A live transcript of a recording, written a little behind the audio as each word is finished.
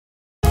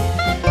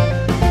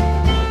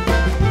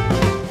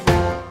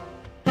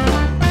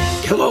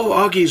Hello,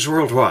 Oggies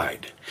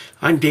Worldwide.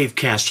 I'm Dave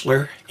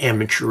Kassler,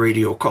 amateur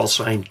radio call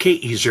sign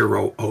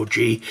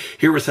KE0OG,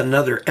 here with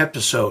another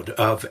episode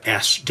of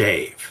Ask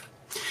Dave.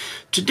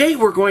 Today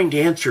we're going to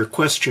answer a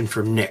question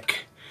from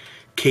Nick,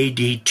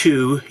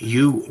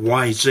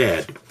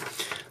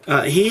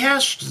 KD2UYZ. He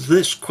asked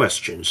this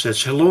question,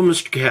 says, "Hello,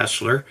 Mr.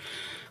 Kassler.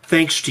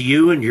 Thanks to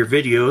you and your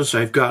videos,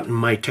 I've gotten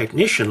my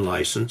technician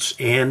license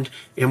and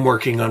am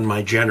working on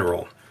my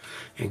general.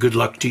 And good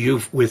luck to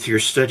you with your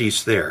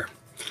studies there.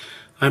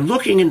 I'm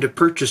looking into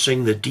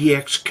purchasing the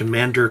DX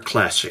Commander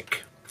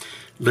Classic.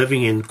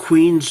 Living in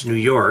Queens, New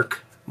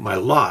York, my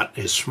lot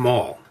is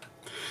small.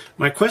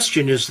 My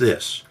question is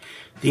this.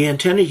 The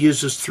antenna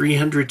uses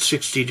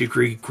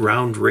 360-degree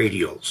ground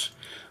radials.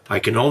 I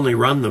can only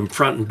run them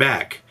front and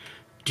back.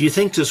 Do you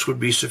think this would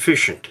be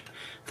sufficient?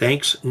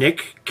 Thanks,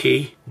 Nick,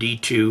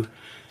 KD2UYZ.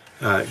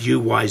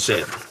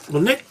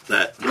 Well, Nick,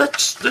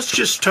 let's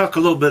just talk a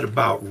little bit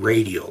about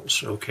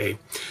radials, okay?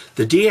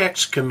 The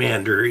DX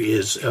Commander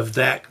is of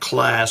that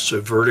class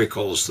of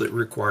verticals that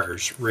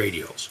requires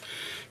radials.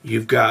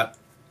 You've got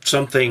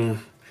something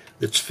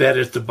that's fed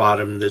at the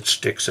bottom that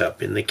sticks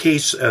up. In the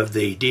case of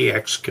the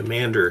DX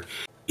Commander,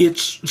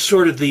 it's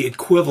sort of the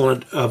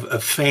equivalent of a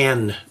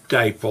fan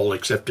dipole,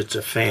 except it's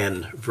a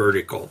fan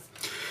vertical.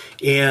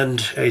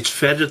 And it's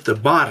fed at the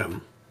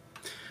bottom.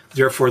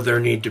 Therefore, there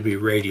need to be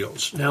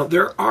radials. Now,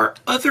 there are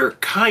other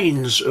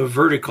kinds of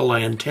vertical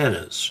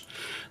antennas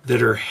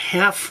that are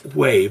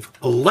half-wave,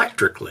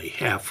 electrically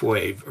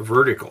half-wave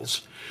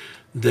verticals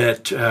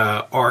that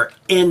are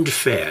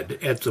end-fed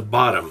at the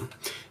bottom.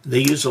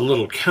 They use a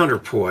little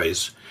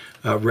counterpoise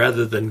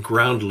rather than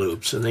ground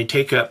loops, and they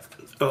take up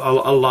a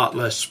lot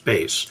less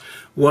space.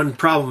 One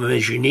problem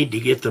is you need to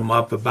get them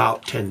up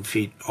about 10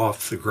 feet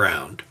off the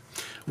ground,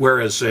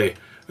 whereas a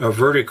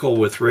vertical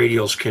with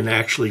radials can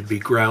actually be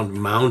ground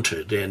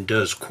mounted and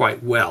does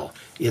quite well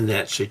in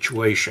that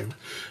situation.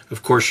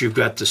 Of course, you've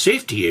got the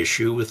safety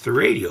issue with the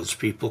radials.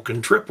 People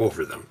can trip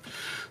over them.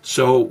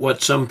 So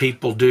what some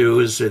people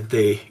do is that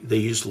they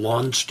use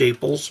lawn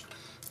staples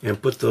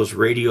and put those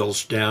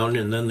radials down,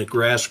 and then the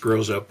grass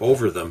grows up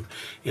over them,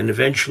 and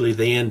eventually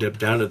they end up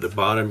down at the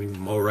bottom. You can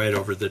mow right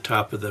over the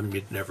top of them,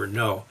 you'd never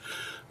know.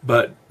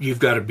 But you've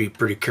got to be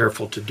pretty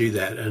careful to do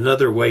that.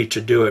 Another way to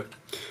do it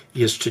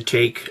is to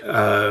take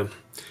a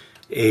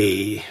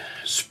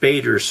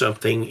spade or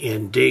something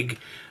and dig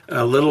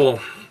a little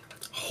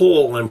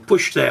hole and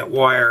push that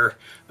wire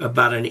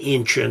about an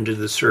inch into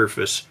the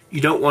surface.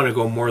 You don't want to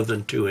go more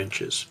than 2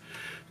 inches,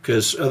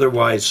 because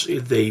otherwise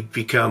they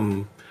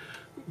become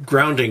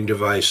grounding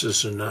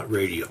devices and not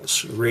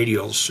radials.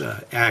 Radials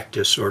act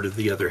as sort of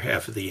the other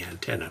half of the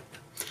antenna.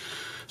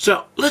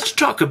 So let's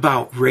talk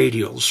about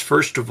radials.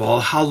 First of all,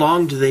 how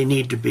long do they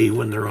need to be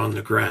when they're on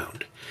the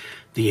ground?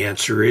 The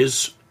answer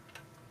is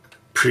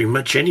pretty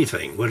much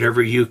anything,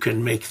 whatever you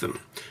can make them,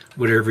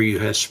 whatever you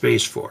have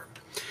space for.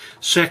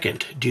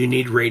 Second, do you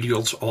need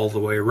radials all the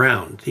way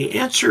around? The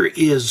answer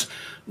is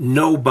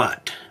no,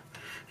 but.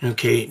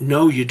 Okay,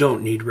 no, you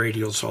don't need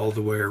radials all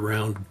the way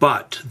around,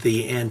 but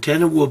the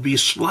antenna will be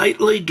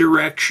slightly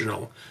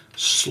directional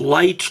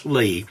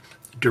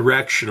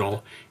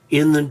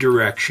in the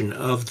direction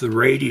of the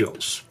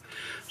radials.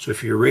 So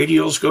if your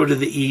radials go to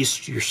the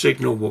east, your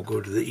signal will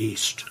go to the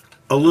east.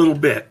 A little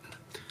bit,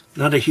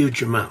 not a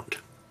huge amount.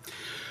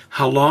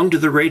 How long do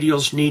the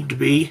radials need to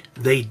be?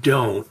 They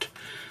don't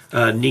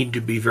need to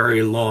be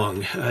very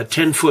long.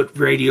 10-foot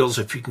radials,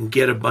 if you can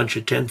get a bunch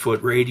of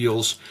 10-foot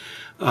radials,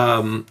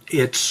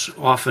 it's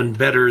often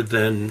better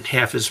than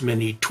half as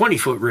many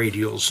 20-foot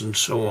radials and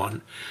so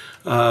on.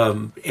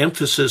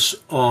 Emphasis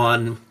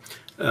on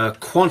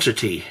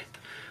quantity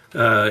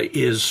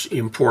is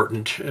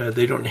important.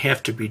 They don't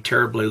have to be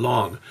terribly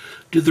long.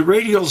 Do the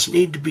radials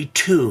need to be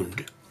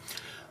tuned?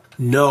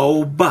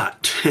 No,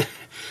 but.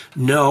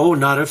 No,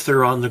 not if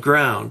they're on the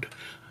ground.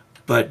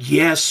 But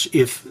yes,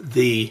 if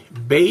the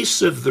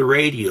base of the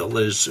radial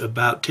is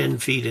about 10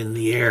 feet in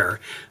the air,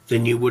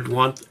 then you would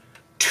want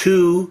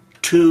 2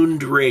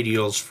 tuned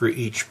radials for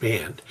each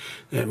band.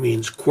 That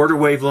means quarter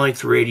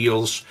wavelength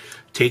radials,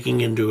 taking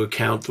into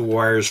account the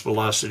wire's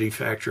velocity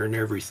factor and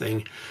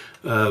everything.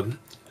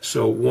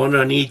 So one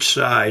on each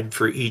side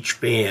for each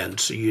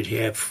band. So you'd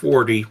have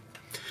 40,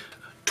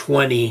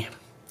 20,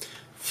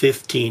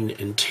 15,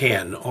 and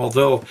 10.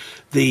 Although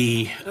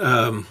the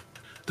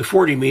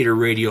 40-meter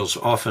radials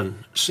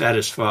often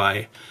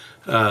satisfy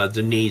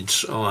the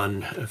needs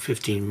on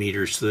 15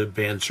 meters. The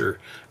bands are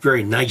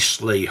very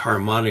nicely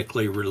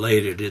harmonically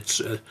related. It's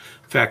a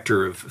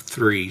factor of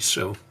 3,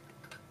 so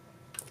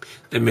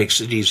that makes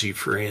it easy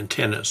for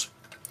antennas.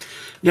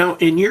 Now,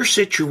 in your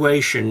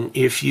situation,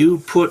 if you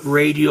put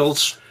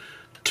radials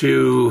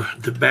to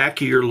the back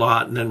of your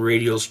lot and then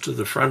radials to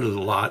the front of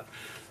the lot,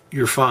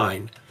 you're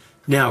fine.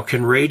 Now,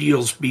 can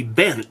radials be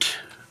bent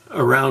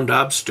around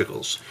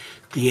obstacles?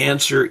 The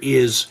answer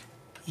is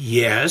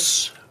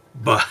yes,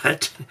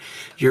 but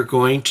you're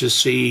going to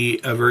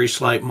see a very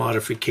slight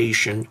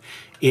modification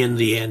in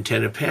the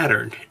antenna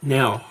pattern.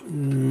 Now,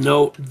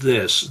 note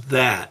this,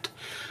 that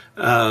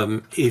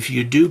if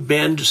you do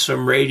bend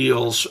some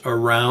radials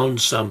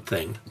around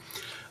something,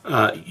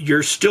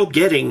 you're still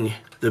getting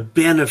the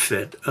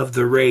benefit of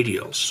the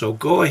radials. So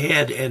go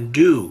ahead and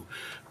do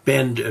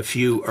bend a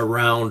few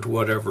around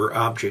whatever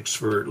objects,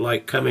 for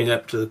like coming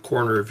up to the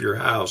corner of your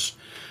house.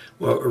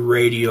 Well, a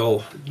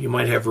radial, you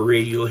might have a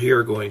radial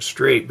here going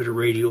straight, but a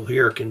radial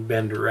here can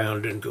bend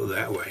around and go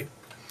that way.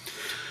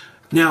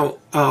 Now,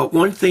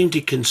 one thing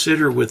to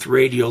consider with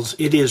radials,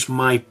 it is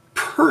my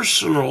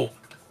personal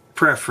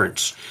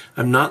preference.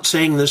 I'm not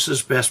saying this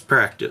is best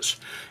practice.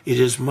 It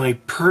is my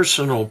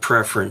personal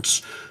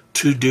preference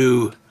to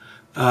do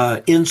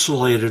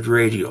insulated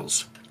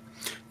radials.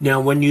 Now,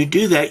 when you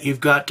do that,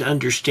 you've got to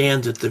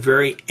understand that the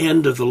very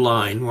end of the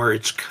line where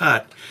it's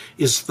cut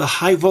is the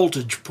high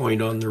voltage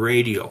point on the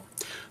radial.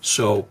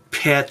 So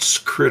pets,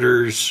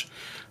 critters,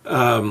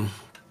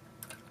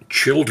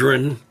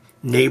 children,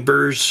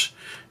 neighbors,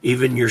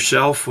 even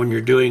yourself when you're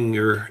doing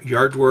your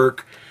yard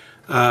work,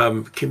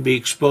 can be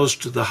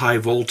exposed to the high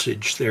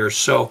voltage there.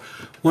 So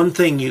one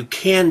thing you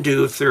can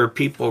do if there are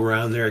people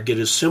around there, get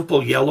a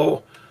simple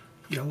yellow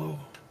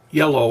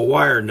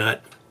wire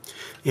nut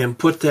and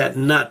put that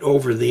nut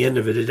over the end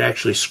of it. It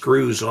actually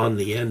screws on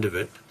the end of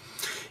it.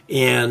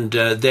 And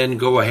then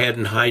go ahead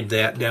and hide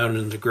that down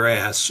in the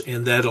grass,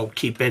 and that'll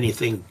keep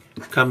anything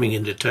coming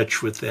into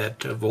touch with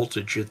that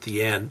voltage at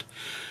the end.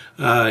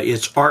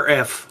 It's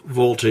RF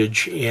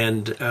voltage,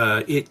 and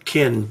it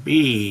can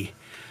be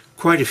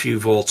quite a few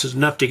volts. It's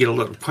enough to get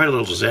quite a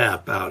little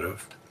zap out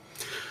of.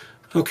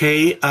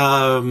 Okay,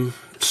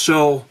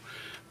 so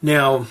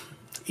now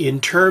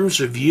in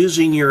terms of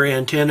using your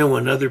antenna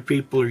when other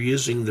people are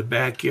using the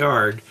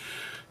backyard,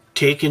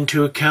 take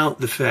into account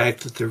the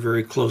fact that they're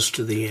very close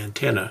to the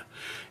antenna.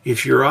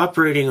 If you're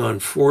operating on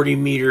 40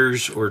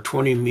 meters or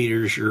 20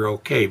 meters, you're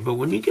okay. But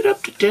when you get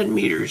up to 10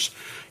 meters,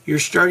 you're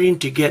starting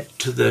to get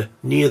to the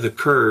knee of the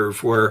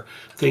curve where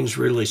things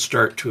really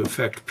start to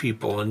affect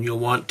people, and you'll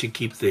want to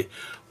keep the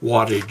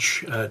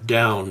wattage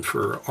down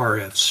for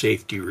RF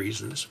safety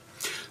reasons.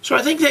 So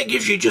I think that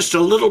gives you just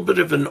a little bit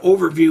of an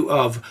overview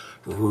of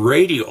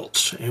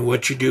radials and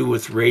what you do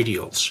with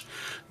radials.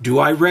 Do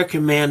I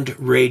recommend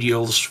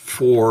radials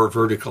for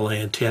vertical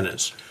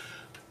antennas?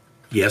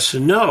 Yes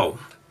and no.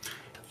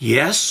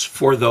 Yes,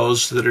 for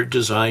those that are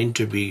designed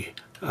to be,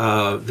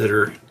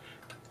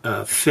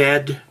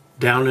 fed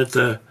down at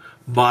the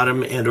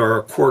bottom and are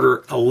a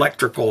quarter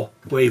electrical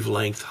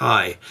wavelength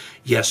high.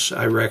 Yes,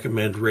 I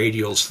recommend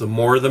radials. The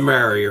more the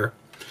merrier.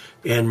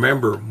 And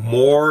remember,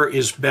 more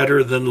is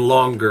better than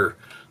longer.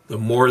 The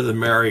more the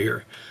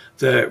merrier.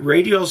 The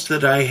radials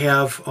that I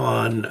have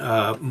on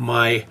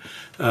my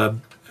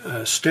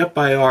step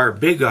IR,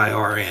 big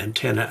IR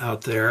antenna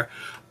out there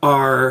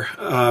are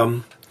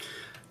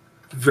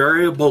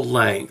variable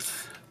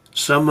length.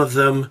 Some of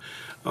them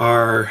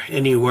are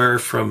anywhere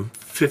from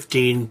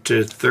 15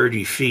 to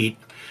 30 feet.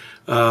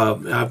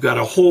 I've got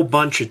a whole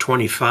bunch of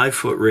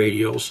 25-foot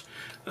radials.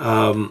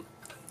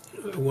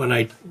 When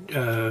I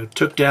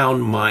took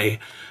down my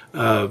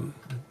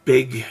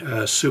big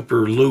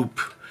super loop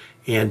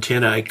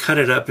antenna, I cut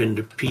it up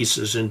into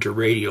pieces, into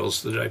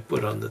radials that I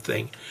put on the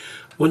thing.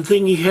 One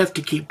thing you have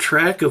to keep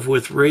track of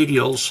with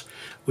radials,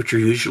 which are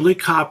usually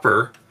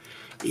copper,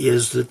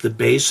 is that the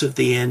base of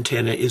the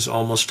antenna is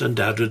almost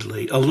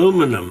undoubtedly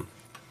aluminum.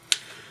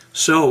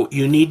 So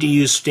you need to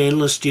use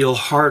stainless steel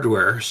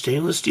hardware.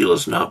 Stainless steel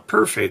is not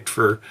perfect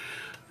for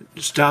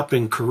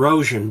stopping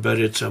corrosion, but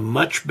it's a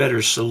much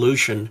better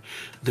solution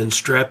than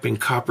strapping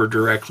copper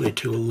directly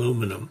to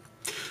aluminum.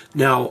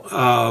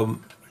 Now,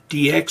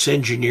 DX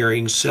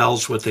Engineering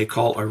sells what they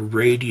call a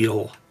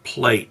radial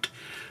plate,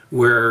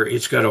 where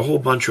it's got a whole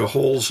bunch of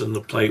holes in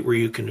the plate where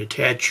you can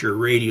attach your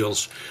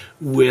radials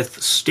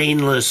with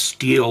stainless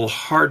steel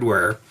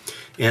hardware,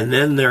 and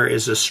then there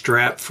is a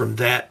strap from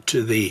that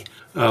to the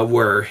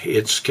where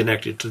it's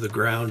connected to the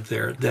ground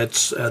there.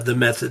 That's the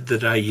method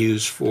that I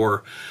use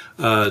for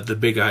the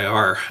big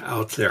IR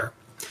out there.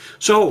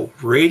 So,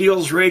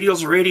 radials,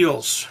 radials,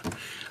 radials.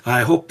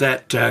 I hope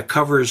that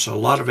covers a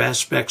lot of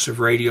aspects of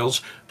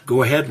radials.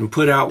 Go ahead and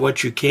put out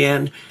what you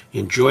can.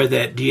 Enjoy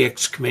that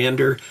DX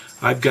Commander.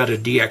 I've got a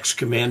DX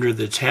Commander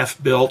that's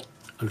half built.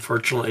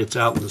 Unfortunately, it's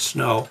out in the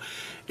snow,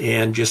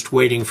 and just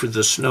waiting for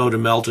the snow to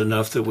melt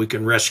enough that we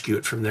can rescue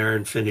it from there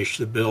and finish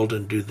the build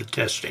and do the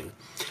testing.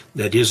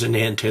 That is an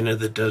antenna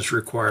that does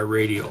require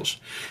radials.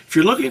 If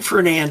you're looking for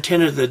an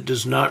antenna that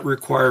does not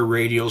require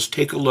radials,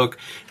 take a look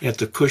at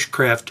the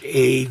Cushcraft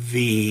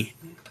AV,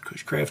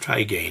 Cushcraft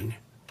High Gain.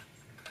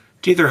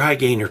 It's either High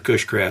Gain or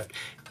Cushcraft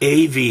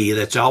AV,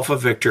 that's Alpha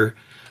Victor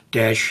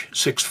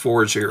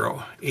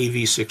 -640,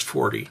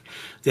 AV640.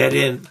 That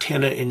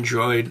antenna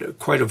enjoyed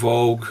quite a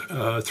vogue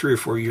 3 or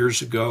 4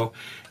 years ago,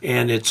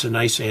 and it's a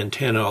nice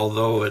antenna,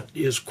 although it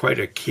is quite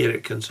a kit.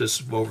 It consists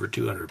of over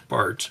 200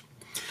 parts.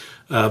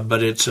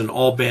 But it's an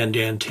all-band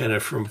antenna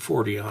from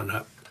 40 on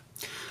up.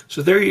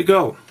 So there you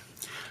go.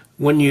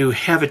 When you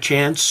have a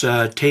chance,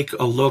 take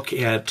a look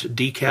at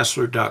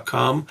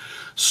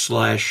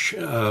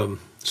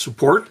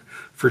dcasler.com/support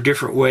for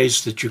different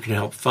ways that you can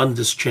help fund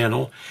this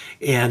channel,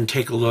 and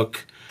take a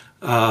look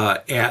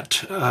well,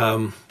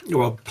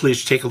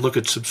 please take a look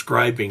at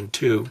subscribing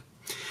too.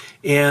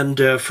 And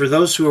for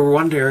those who are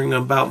wondering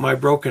about my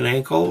broken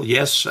ankle,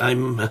 yes,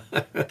 I'm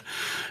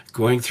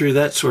going through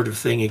that sort of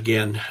thing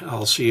again.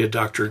 I'll see a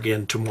doctor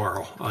again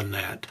tomorrow on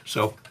that.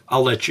 So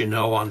I'll let you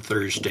know on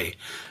Thursday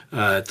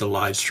at the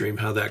live stream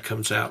how that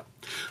comes out.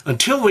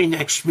 Until we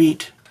next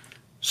meet,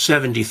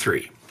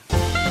 73.